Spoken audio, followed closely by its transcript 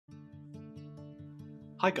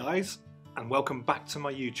Hi guys, and welcome back to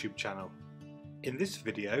my YouTube channel. In this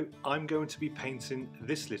video I'm going to be painting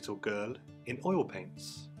this little girl in oil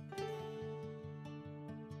paints.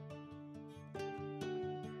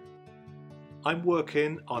 I'm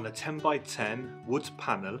working on a 10x10 wood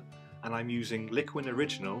panel and I'm using Liquid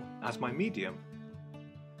Original as my medium.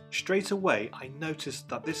 Straight away I noticed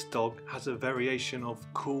that this dog has a variation of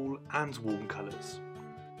cool and warm colours.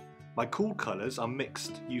 My cool colours are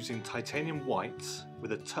mixed using titanium white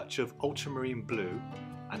with a touch of ultramarine blue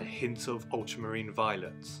and a hint of ultramarine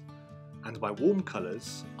violet, and my warm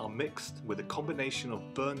colours are mixed with a combination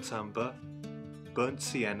of burnt umber, burnt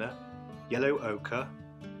sienna, yellow ochre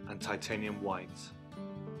and titanium white.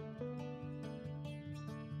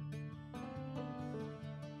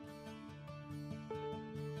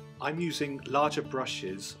 I'm using larger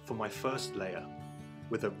brushes for my first layer,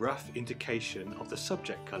 with a rough indication of the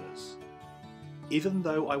subject colours. Even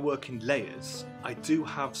though I work in layers, I do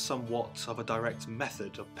have somewhat of a direct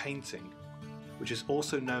method of painting, which is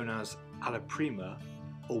also known as alla prima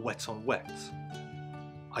or wet on wet.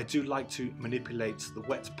 I do like to manipulate the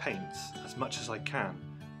wet paint as much as I can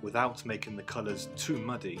without making the colours too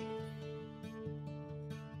muddy.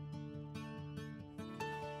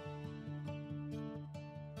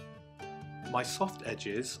 My soft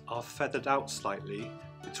edges are feathered out slightly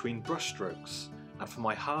between brush strokes, and for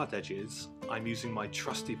my hard edges I'm using my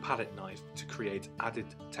trusty palette knife to create added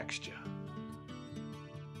texture.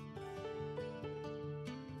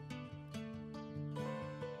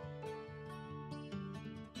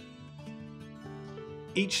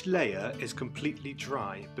 Each layer is completely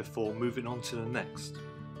dry before moving on to the next.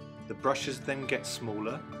 The brushes then get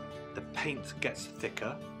smaller, the paint gets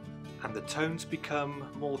thicker, and the tones become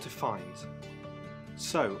more defined.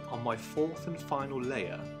 So on my fourth and final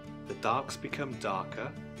layer, the darks become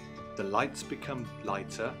darker, the lights become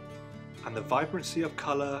lighter, and the vibrancy of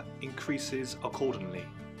colour increases accordingly.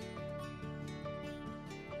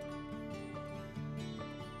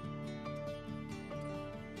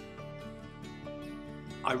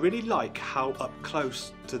 I really like how up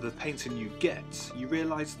close to the painting you get, you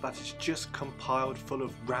realise that it's just compiled full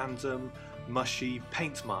of random, mushy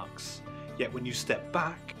paint marks. Yet when you step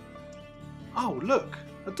back, oh look,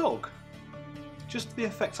 a dog! Just the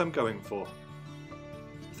effect I'm going for.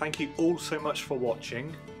 Thank you all so much for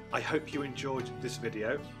watching. I hope you enjoyed this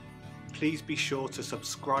video. Please be sure to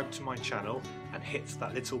subscribe to my channel and hit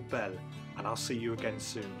that little bell, and I'll see you again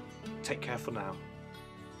soon. Take care for now.